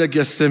Garden of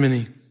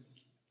Gethsemane,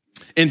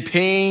 in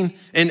pain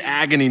and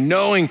agony,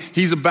 knowing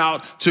he's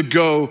about to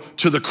go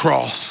to the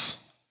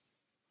cross.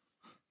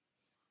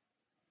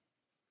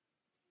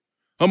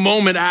 A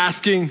moment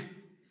asking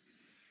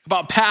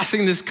about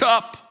passing this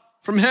cup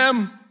from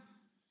him.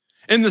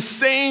 In the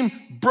same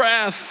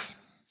breath,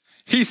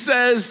 he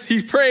says,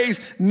 he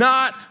prays,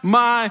 not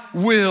my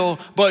will,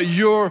 but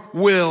your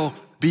will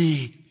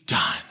be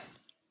done.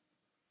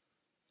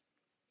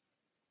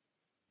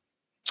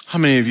 How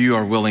many of you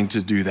are willing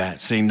to do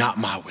that? Say, not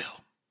my will.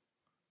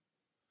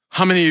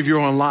 How many of you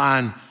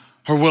online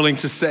are willing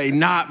to say,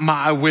 not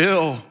my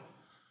will,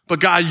 but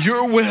God,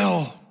 your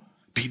will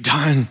be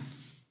done?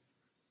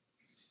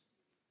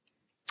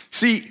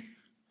 See,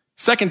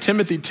 2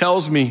 Timothy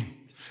tells me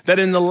that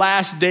in the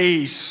last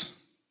days,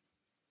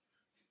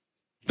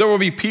 there will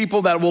be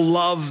people that will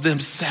love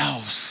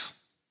themselves.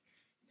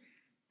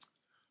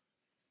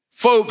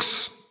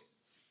 Folks,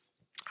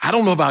 I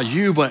don't know about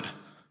you, but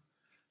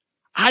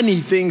I need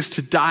things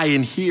to die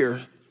in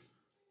here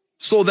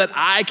so that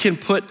I can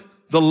put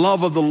the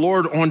love of the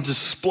Lord on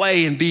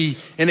display and be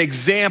an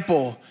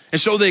example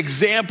and show the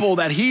example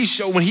that he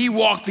showed when he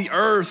walked the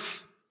earth.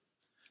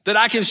 That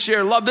I can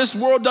share love. This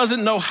world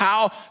doesn't know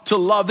how to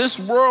love. This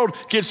world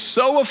gets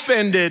so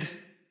offended,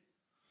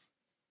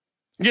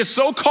 gets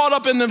so caught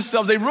up in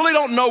themselves. They really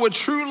don't know what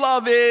true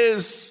love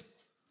is,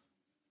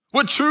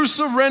 what true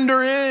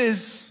surrender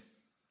is,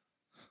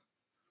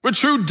 what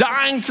true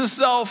dying to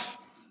self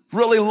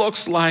really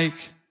looks like.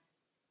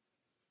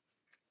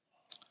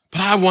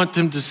 But I want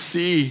them to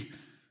see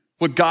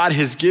what God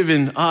has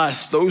given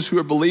us, those who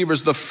are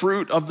believers, the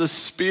fruit of the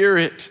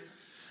Spirit.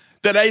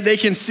 That they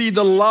can see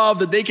the love,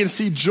 that they can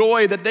see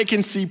joy, that they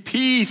can see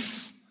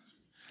peace,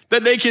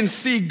 that they can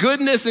see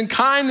goodness and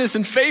kindness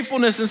and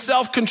faithfulness and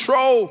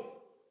self-control.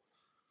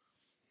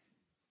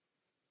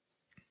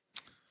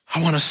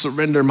 I want to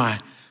surrender my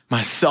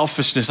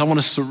selfishness. I want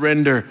to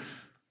surrender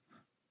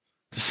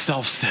the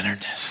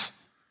self-centeredness.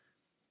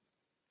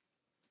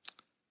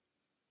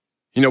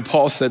 You know,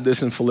 Paul said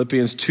this in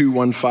Philippians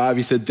 2:1-5.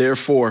 He said,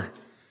 therefore,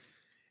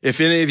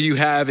 if any of you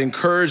have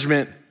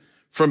encouragement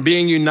from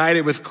being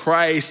united with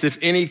Christ, if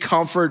any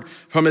comfort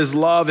from his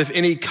love, if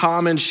any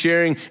common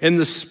sharing in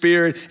the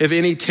Spirit, if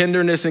any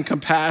tenderness and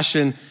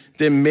compassion,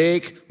 then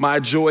make my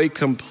joy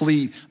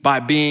complete by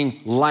being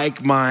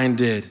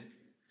like-minded,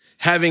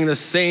 having the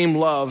same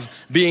love,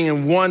 being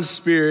in one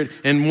spirit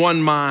and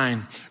one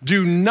mind.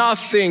 Do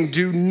nothing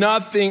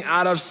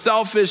out of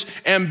selfish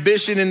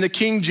ambition. In the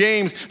King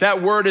James,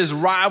 that word is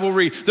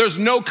rivalry. There's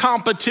no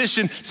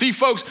competition. See,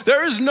 folks,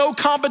 there is no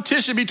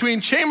competition between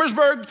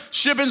Chambersburg,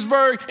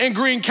 Shippensburg, and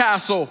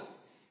Greencastle.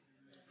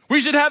 We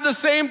should have the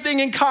same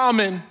thing in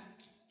common,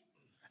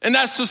 and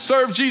that's to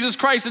serve Jesus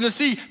Christ and to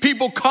see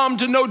people come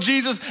to know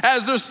Jesus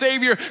as their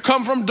Savior,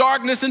 come from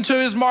darkness into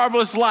his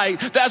marvelous light.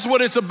 That's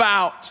what it's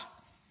about.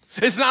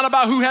 It's not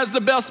about who has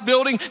the best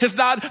building. It's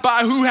not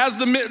about who has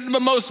the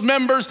most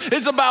members.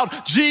 It's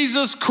about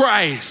Jesus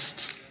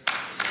Christ.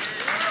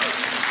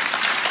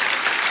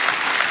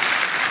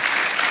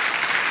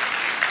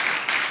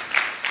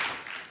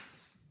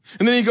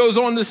 And then he goes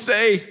on to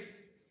say,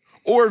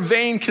 or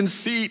vain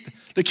conceit.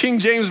 The King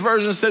James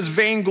Version says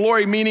vain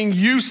glory, meaning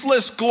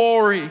useless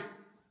glory.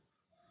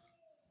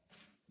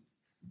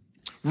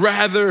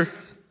 Rather,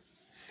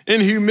 in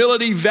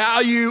humility,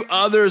 value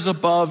others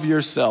above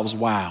yourselves.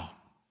 Wow.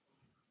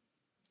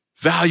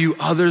 Value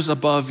others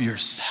above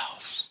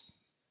yourselves.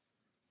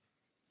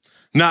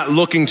 Not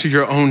looking to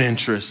your own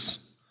interests,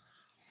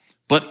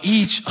 but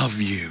each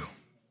of you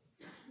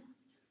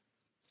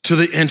to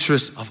the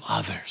interests of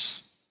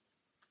others.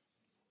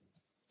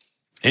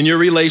 In your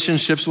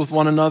relationships with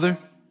one another,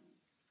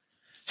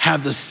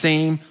 have the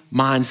same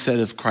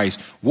mindset of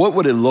Christ. What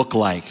would it look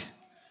like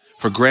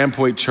for Grand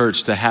Point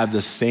Church to have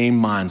the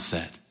same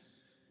mindset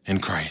in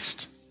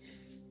Christ?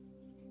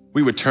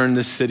 We would turn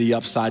this city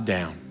upside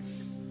down.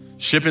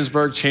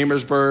 Shippensburg,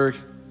 Chambersburg,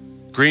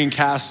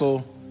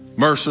 Greencastle,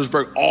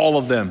 Mercersburg, all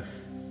of them.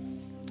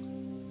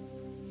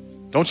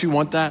 Don't you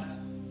want that?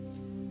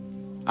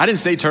 I didn't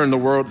say turn the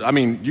world. I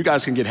mean, you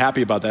guys can get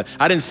happy about that.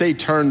 I didn't say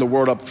turn the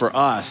world up for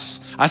us.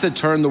 I said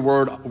turn the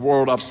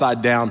world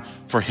upside down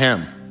for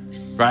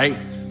him, right?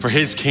 For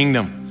his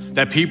kingdom,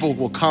 that people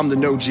will come to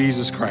know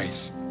Jesus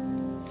Christ.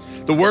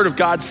 The word of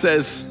God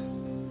says,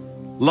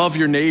 love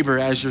your neighbor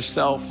as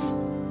yourself.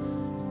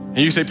 And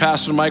you say,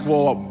 Pastor Mike,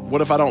 well,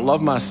 what if I don't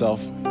love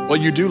myself? Well,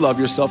 you do love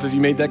yourself if you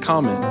made that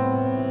comment.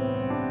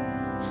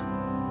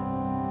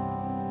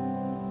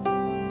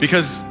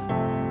 Because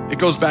it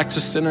goes back to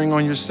centering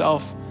on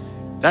yourself.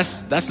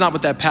 That's not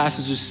what that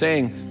passage is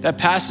saying. That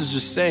passage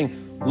is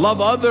saying, love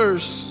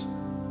others.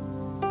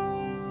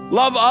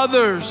 Love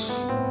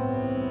others.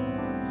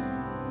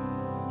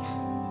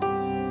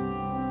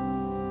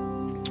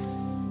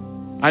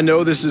 I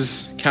know this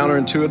is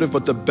counterintuitive,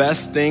 but the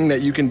best thing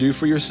that you can do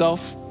for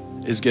yourself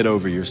is get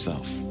over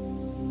yourself.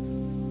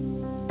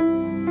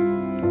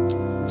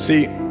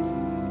 See,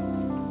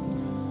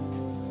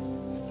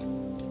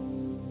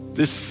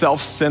 this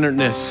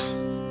self-centeredness,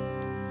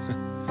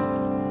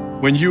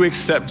 when you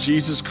accept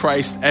Jesus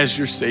Christ as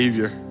your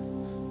Savior,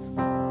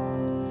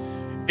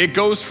 it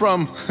goes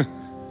from,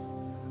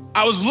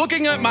 I was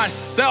looking at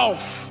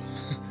myself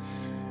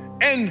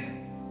and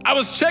I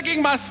was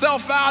checking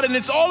myself out and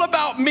it's all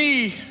about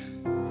me.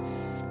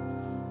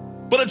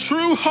 But a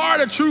true heart,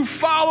 a true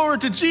follower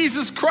to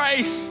Jesus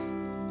Christ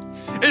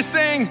is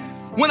saying,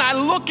 when I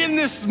look in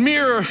this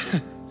mirror,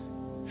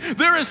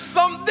 there's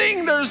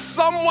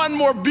someone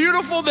more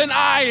beautiful than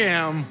I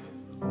am.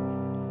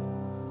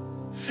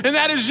 And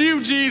that is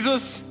you,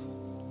 Jesus.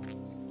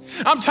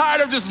 I'm tired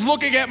of just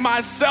looking at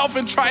myself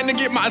and trying to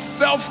get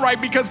myself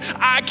right because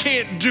I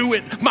can't do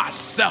it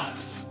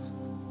myself.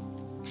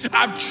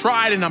 I've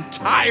tried and I'm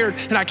tired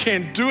and I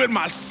can't do it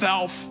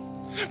myself.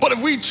 But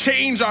if we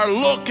change our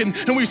look and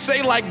we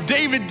say like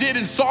David did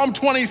in Psalm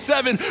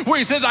 27, where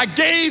he says, I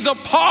gaze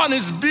upon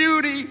his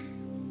beauty.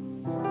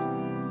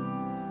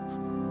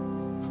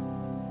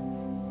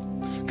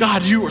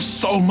 God, you are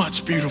so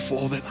much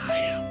beautiful than I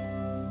am.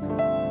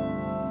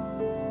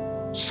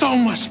 So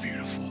much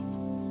beautiful.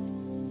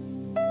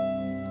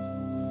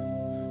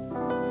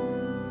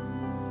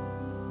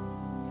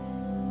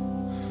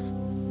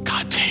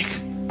 God, take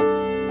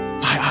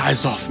my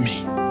eyes off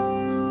me.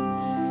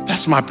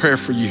 That's my prayer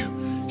for you.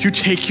 You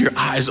take your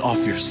eyes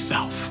off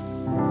yourself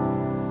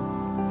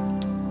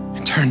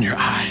and turn your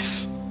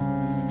eyes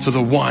to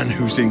the one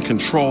who's in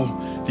control,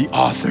 the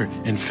author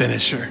and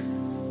finisher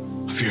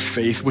of your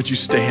faith. Would you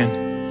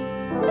stand?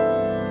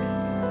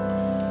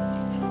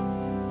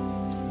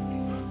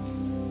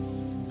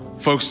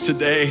 Folks,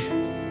 today,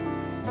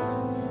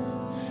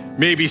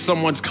 maybe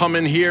someone's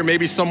coming here,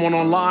 maybe someone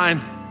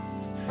online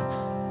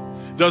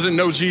doesn't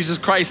know Jesus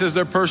Christ as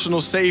their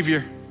personal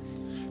Savior.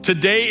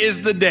 Today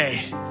is the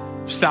day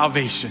of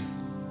salvation.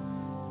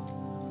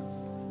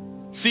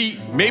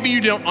 See, maybe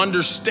you don't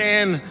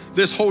understand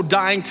this whole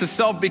dying to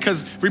self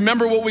because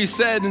remember what we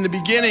said in the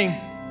beginning.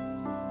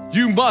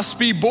 You must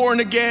be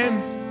born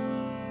again.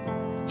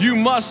 You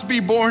must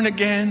be born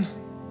again.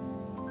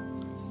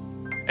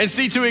 And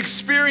see, to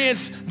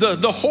experience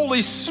the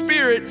Holy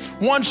Spirit,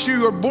 once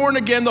you are born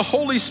again, the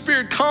Holy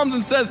Spirit comes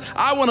and says,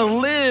 I want to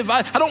live.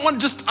 I don't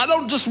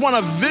just want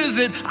to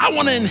visit. I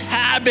want to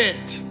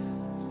inhabit.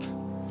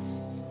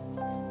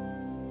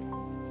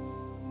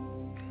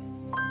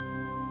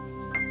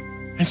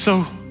 And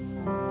so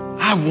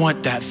I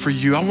want that for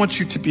you. I want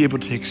you to be able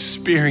to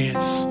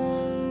experience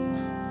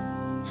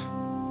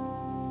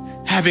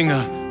having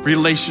a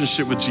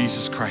relationship with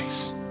Jesus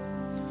Christ.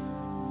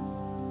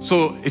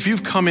 So if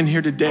you've come in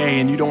here today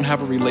and you don't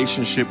have a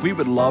relationship, we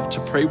would love to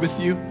pray with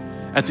you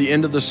at the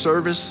end of the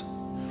service.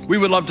 We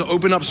would love to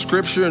open up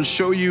scripture and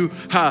show you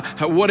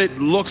what it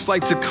looks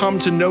like to come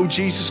to know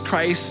Jesus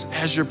Christ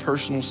as your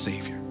personal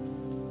Savior.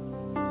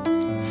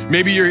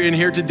 Maybe you're in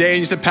here today and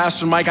you said,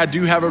 Pastor Mike, I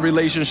do have a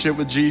relationship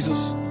with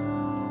Jesus,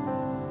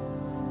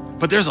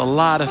 but there's a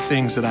lot of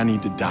things that I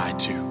need to die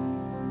to.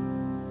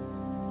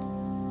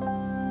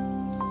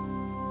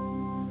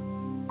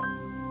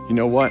 You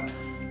know what?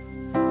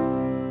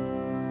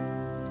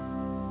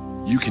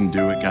 You can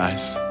do it,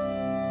 guys.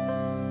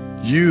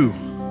 You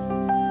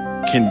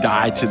can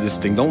die to this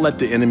thing. Don't let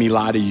the enemy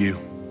lie to you.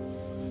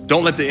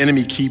 Don't let the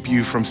enemy keep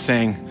you from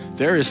saying,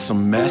 there is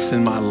some mess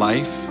in my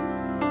life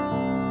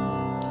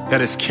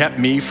that has kept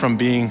me from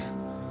being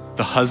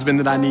the husband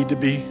that I need to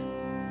be.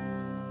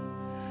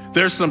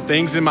 There's some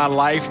things in my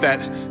life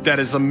that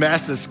is a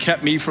mess that's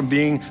kept me from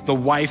being the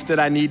wife that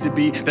I need to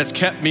be, that's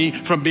kept me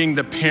from being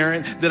the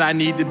parent that I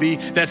need to be,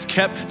 that's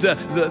kept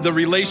the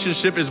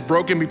relationship is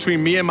broken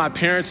between me and my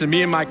parents and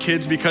me and my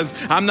kids because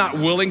I'm not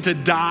willing to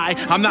die.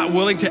 I'm not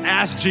willing to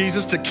ask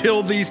Jesus to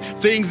kill these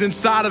things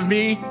inside of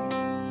me.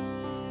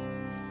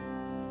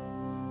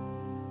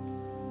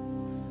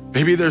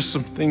 Maybe there's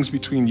some things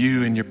between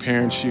you and your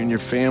parents, you and your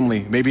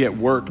family, maybe at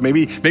work.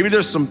 Maybe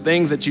there's some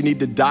things that you need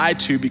to die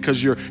to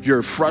because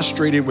you're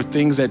frustrated with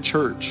things at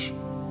church.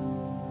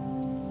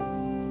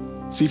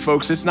 See,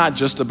 folks, it's not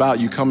just about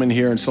you coming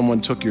here and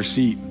someone took your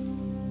seat.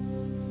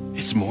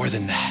 It's more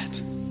than that.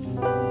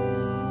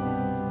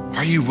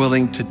 Are you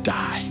willing to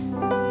die?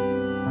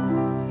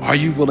 Are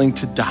you willing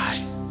to die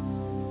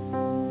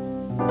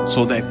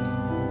so that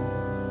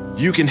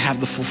you can have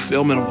the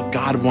fulfillment of what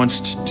God wants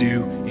to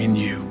do in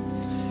you?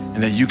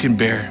 And that you can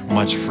bear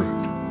much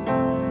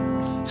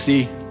fruit.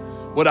 See,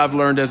 what I've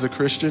learned as a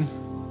Christian,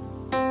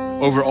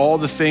 over all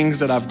the things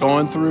that I've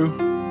gone through,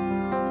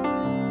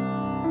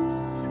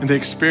 and the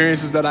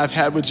experiences that I've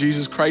had with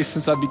Jesus Christ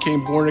since I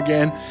became born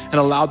again and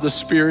allowed the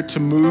Spirit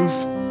to move,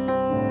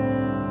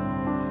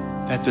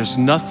 that there's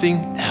nothing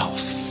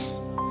else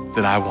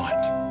that I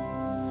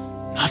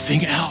want.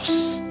 Nothing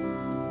else.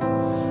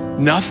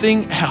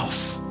 Nothing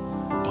else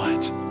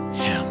but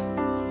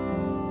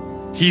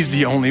Him. He's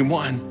the only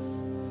one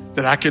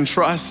that I can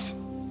trust.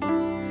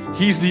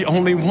 He's the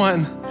only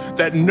one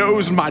that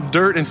knows my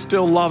dirt and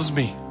still loves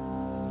me.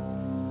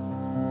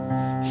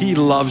 He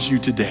loves you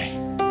today.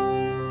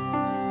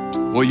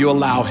 Will you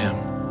allow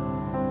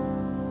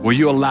Him? Will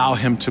you allow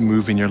Him to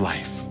move in your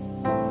life?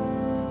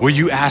 Will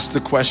you ask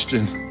the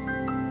question,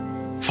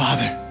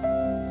 Father,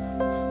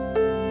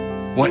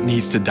 what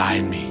needs to die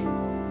in me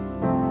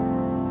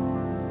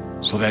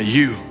so that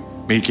you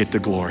may get the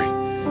glory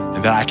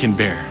and that I can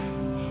bear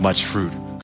much fruit